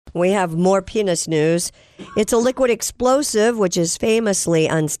We have more penis news. It's a liquid explosive, which is famously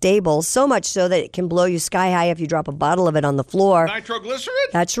unstable, so much so that it can blow you sky high if you drop a bottle of it on the floor. Nitroglycerin?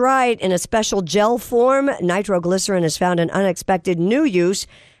 That's right. In a special gel form, nitroglycerin has found an unexpected new use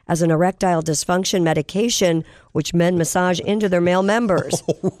as an erectile dysfunction medication, which men massage into their male members.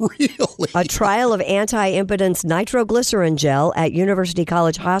 Oh, really? A trial of anti-impotence nitroglycerin gel at University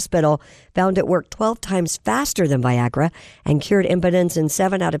College Hospital found it worked 12 times faster than Viagra and cured impotence in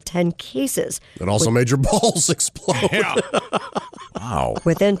 7 out of 10 cases. It also made your balls explode. Yeah. Wow.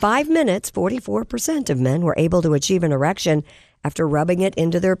 Within 5 minutes, 44% of men were able to achieve an erection after rubbing it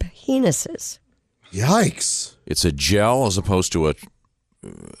into their penises. Yikes. It's a gel as opposed to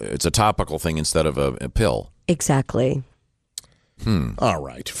it's a topical thing instead of a pill. Exactly. All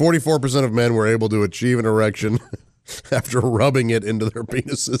right. 44% of men were able to achieve an erection after rubbing it into their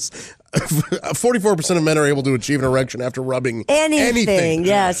penises. 44% of men are able to achieve an erection after rubbing Anything,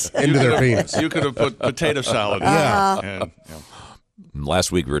 yes. into their penis. You could have put potato salad. Yeah.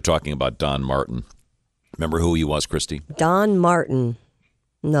 Last week we were talking about Don Martin. Remember who he was, Christy? Don Martin.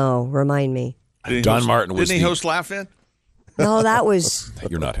 No, remind me. Don Martin was Didn't he host Laugh In? No, that was...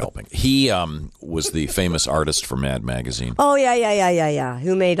 You're not helping. He was the famous artist for Mad Magazine. Oh, yeah.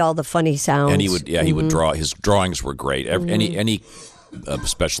 Who made all the funny sounds. And he would draw. His drawings were great. Any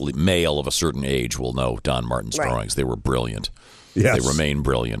especially male of a certain age will know Don Martin's drawings. They were brilliant. Yes. They remain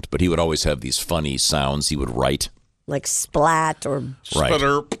brilliant. But he would always have these funny sounds he would write. Like splat or... Right.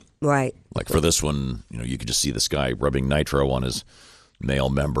 Sputterp. Right. Like for this one, you could just see this guy rubbing nitro on his male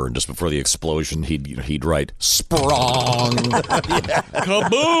member, and just before the explosion, he'd write "sprong,"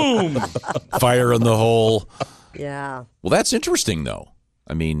 Kaboom! Fire in the hole. Yeah. Well, that's interesting, though.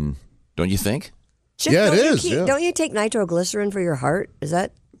 I mean, don't you think? Chip, Yeah, it don't you is, yeah. Don't you take nitroglycerin for your heart? Is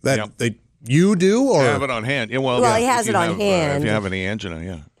that... You do? Or Have it on hand. Yeah, well, he has it on hand. If you have any angina,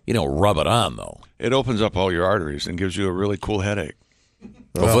 yeah. You don't rub it on, though. It opens up all your arteries and gives you a really cool headache.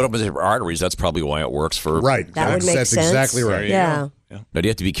 Well, if it opens your arteries, that's probably why it works for... Right. That would make that's sense. exactly right. Yeah. Now, do you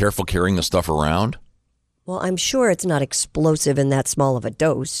have to be careful carrying the stuff around? Well, I'm sure it's not explosive in that small of a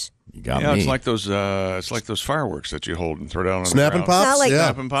dose. You got Yeah, me. it's like those fireworks that you hold and throw down on Snap the and ground. pops? It's not like, Yeah.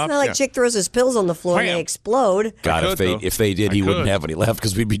 Snap and pops, It's not like yeah. Chick throws his pills on the floor and Wham. they explode. God, could, though. if they did, he I wouldn't could. have any left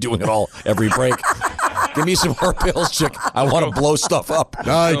because we'd be doing it all every break. Give me some more pills, Chick. I want to blow stuff up.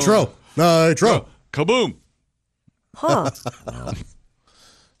 Nitro. Kaboom! Huh.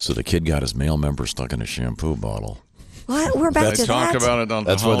 So the kid got his male member stuck in a shampoo bottle. What? We're back They to talk that? about it on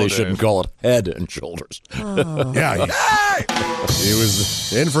That's the why they holidays. shouldn't call it Head and Shoulders. Yeah. He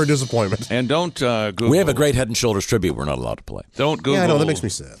was in for a disappointment. And don't Google. We have a great Head and Shoulders tribute we're not allowed to play. Don't Google. Yeah, I know, that makes me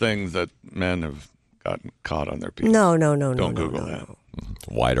sad. Things that men have gotten caught on their penis. No. Don't Google that.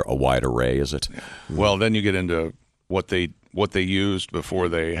 A wide array, is it? Well, then you get into what they used before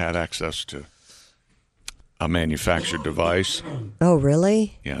they had access to a manufactured device. Oh,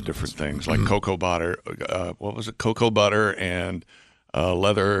 really? Yeah, different things like cocoa butter. What was it? Cocoa butter and a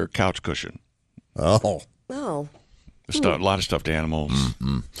leather couch cushion. Oh. Oh. A lot of stuffed animals.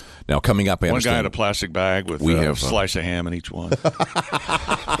 Now, coming up, I One understand. guy had a plastic bag with We a have, slice of ham in each one.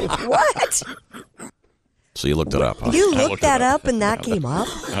 What? So you looked it up, huh? You I looked looked that it up. up and that came up?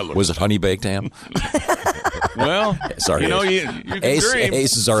 Was it honey baked ham? Well, Sorry, you Ace. can Ace, dream.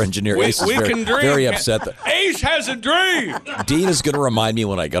 Ace is our engineer. We Ace is can dream. very upset. Ace has a dream. Dean is going to remind me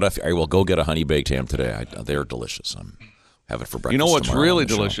when I get off. I will go get a honey baked ham today. They're delicious. Have it for breakfast. You know what's tomorrow really on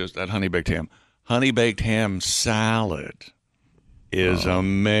the show. delicious? That honey baked ham. Honey baked ham salad is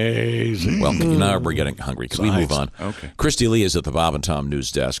amazing. Well, now we're getting hungry. Can we move on? Okay. Christy Lee is at the Bob and Tom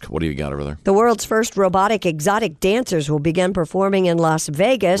News Desk. What do you got over there? The world's first robotic exotic dancers will begin performing in Las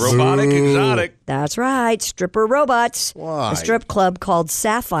Vegas. Robotic exotic. That's right, stripper robots. Why? A strip club called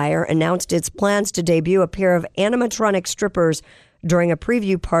Sapphire announced its plans to debut a pair of animatronic strippers during a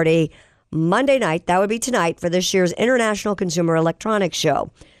preview party Monday night. That would be tonight for this year's International Consumer Electronics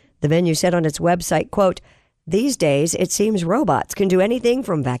Show. The venue said on its website, quote, "These days, it seems robots can do anything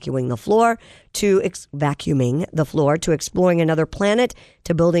from vacuuming the floor to exploring another planet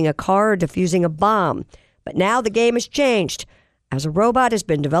to building a car or defusing a bomb. But now the game has changed, as a robot has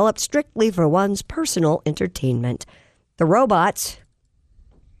been developed strictly for one's personal entertainment. The robots,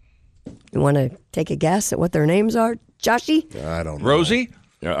 you want to take a guess at what their names are, Joshy? I don't know. Rosie?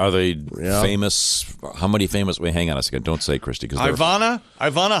 Are they famous? How many famous? Wait, hang on a second. Don't say Christy. Ivana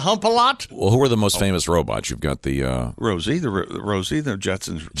Humpalot? Well, who are the most famous robots? You've got the Rosie, the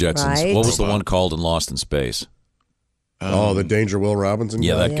Jetsons. Jetsons. Right. What was the one called in Lost in Space? The Danger Will Robinson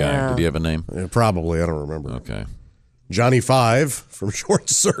Yeah, guy? that guy. Did he have a name? Yeah, probably. I don't remember. Okay. Johnny Five from Short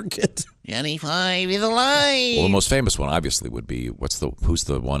Circuit. Johnny Five is alive. Well, the most famous one obviously would be who's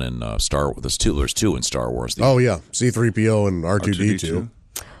the one in Star Wars? There's two in Star Wars. C-3PO and R2-D2.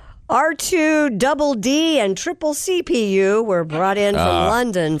 R2-D and triple CPU were brought in from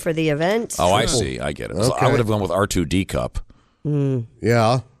London for the event. Oh, I see. I get it. So Okay. I would have gone with R2D cup.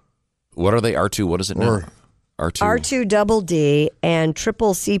 Yeah. What are they? R2? What is it now? R2. R2-D and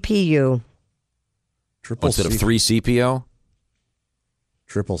triple CPU. Triple Instead C. of 3 CPO?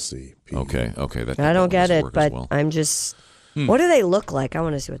 Triple C. Okay. I don't get it, work but as well. I'm just... What do they look like? I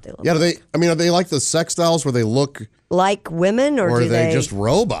want to see what they look Yeah, like. are they like the sex dolls where they look, Like women, or or do are they just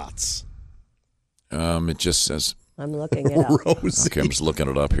robots? It just says. I'm looking it up. Rosie. Okay, I'm just looking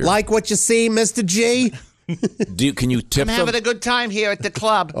it up here. Like what you see, Mr. G? Can you tip I'm them? having a good time here at the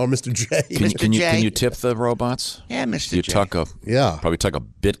club. Oh, Mr. J. Mr. J. Can you tip the robots? Yeah, Mr. You J. tuck a Yeah. probably tuck a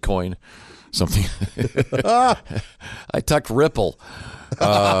Bitcoin, something. I tucked Ripple.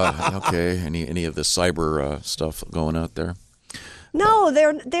 Okay, any of the cyber stuff going out there? No,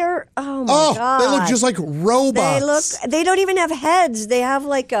 they're oh my god. They look just like robots. They don't even have heads. They have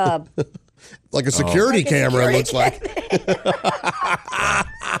like a like a security camera, it looks like.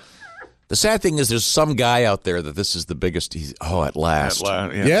 The sad thing is, there's some guy out there that this is the biggest. At last,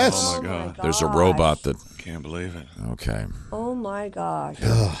 Yeah. Yes. Oh, my God. there's a robot that. Can't believe it. Okay, oh my gosh.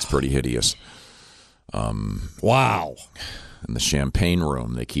 it's pretty hideous. Wow. In the champagne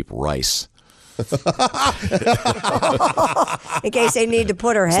room, they keep rice. In case they need to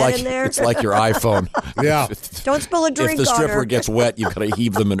put her head in there. It's like your iPhone. Yeah. Don't spill a drink If the on stripper her. gets wet, you've got to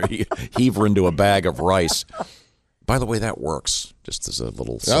heave her into a bag of rice. By the way, that works. Just as a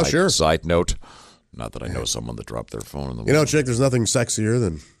little side note. Not that I know someone that dropped their phone in the You know, Chick, there's nothing sexier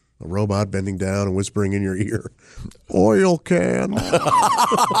than a robot bending down and whispering in your ear, oil can.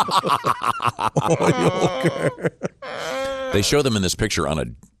 Oil can. They show them in this picture on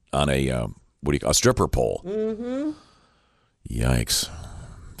a stripper pole. Mm-hmm. Yikes!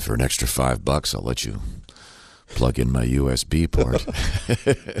 For an extra $5, I'll let you plug in my USB port.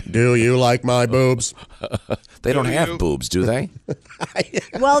 Do you like my boobs? They don't have boobs, do they?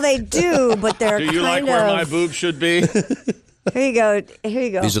 Well, they do, but they're Do you like kind where my of. boobs should be? Here you go. Here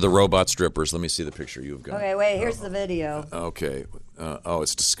you go. These are the robot strippers. Let me see the picture you've got. Okay, wait. Here's the video. Okay.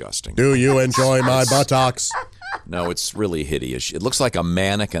 It's disgusting. Do you enjoy my buttocks? No, it's really hideous. It looks like a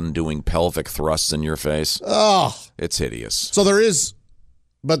mannequin doing pelvic thrusts in your face. Oh. It's hideous. So there is,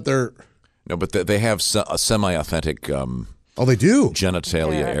 but they're. No, but they have a semi-authentic Oh, they do.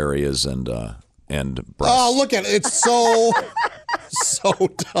 genitalia areas and breasts. Oh, look at it. It's so, so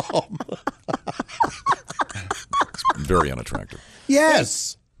dumb. Very unattractive.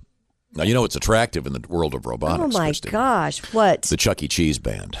 Yes. Now, you know it's attractive in the world of robotics. Oh my Christine. gosh! What? The Chuck E. Cheese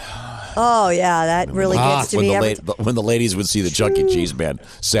band. Oh yeah, that really gets to when me. when the ladies would see the Chuck E. Cheese band,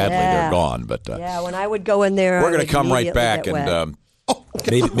 sadly Yeah. they're gone. But Yeah, when I would go in there, we're I going would to come right immediately back, get and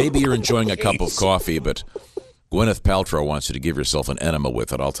wet. maybe you're enjoying a cup of coffee, but Gwyneth Paltrow wants you to give yourself an enema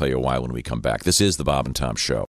with it. I'll tell you why when we come back. This is the Bob and Tom Show.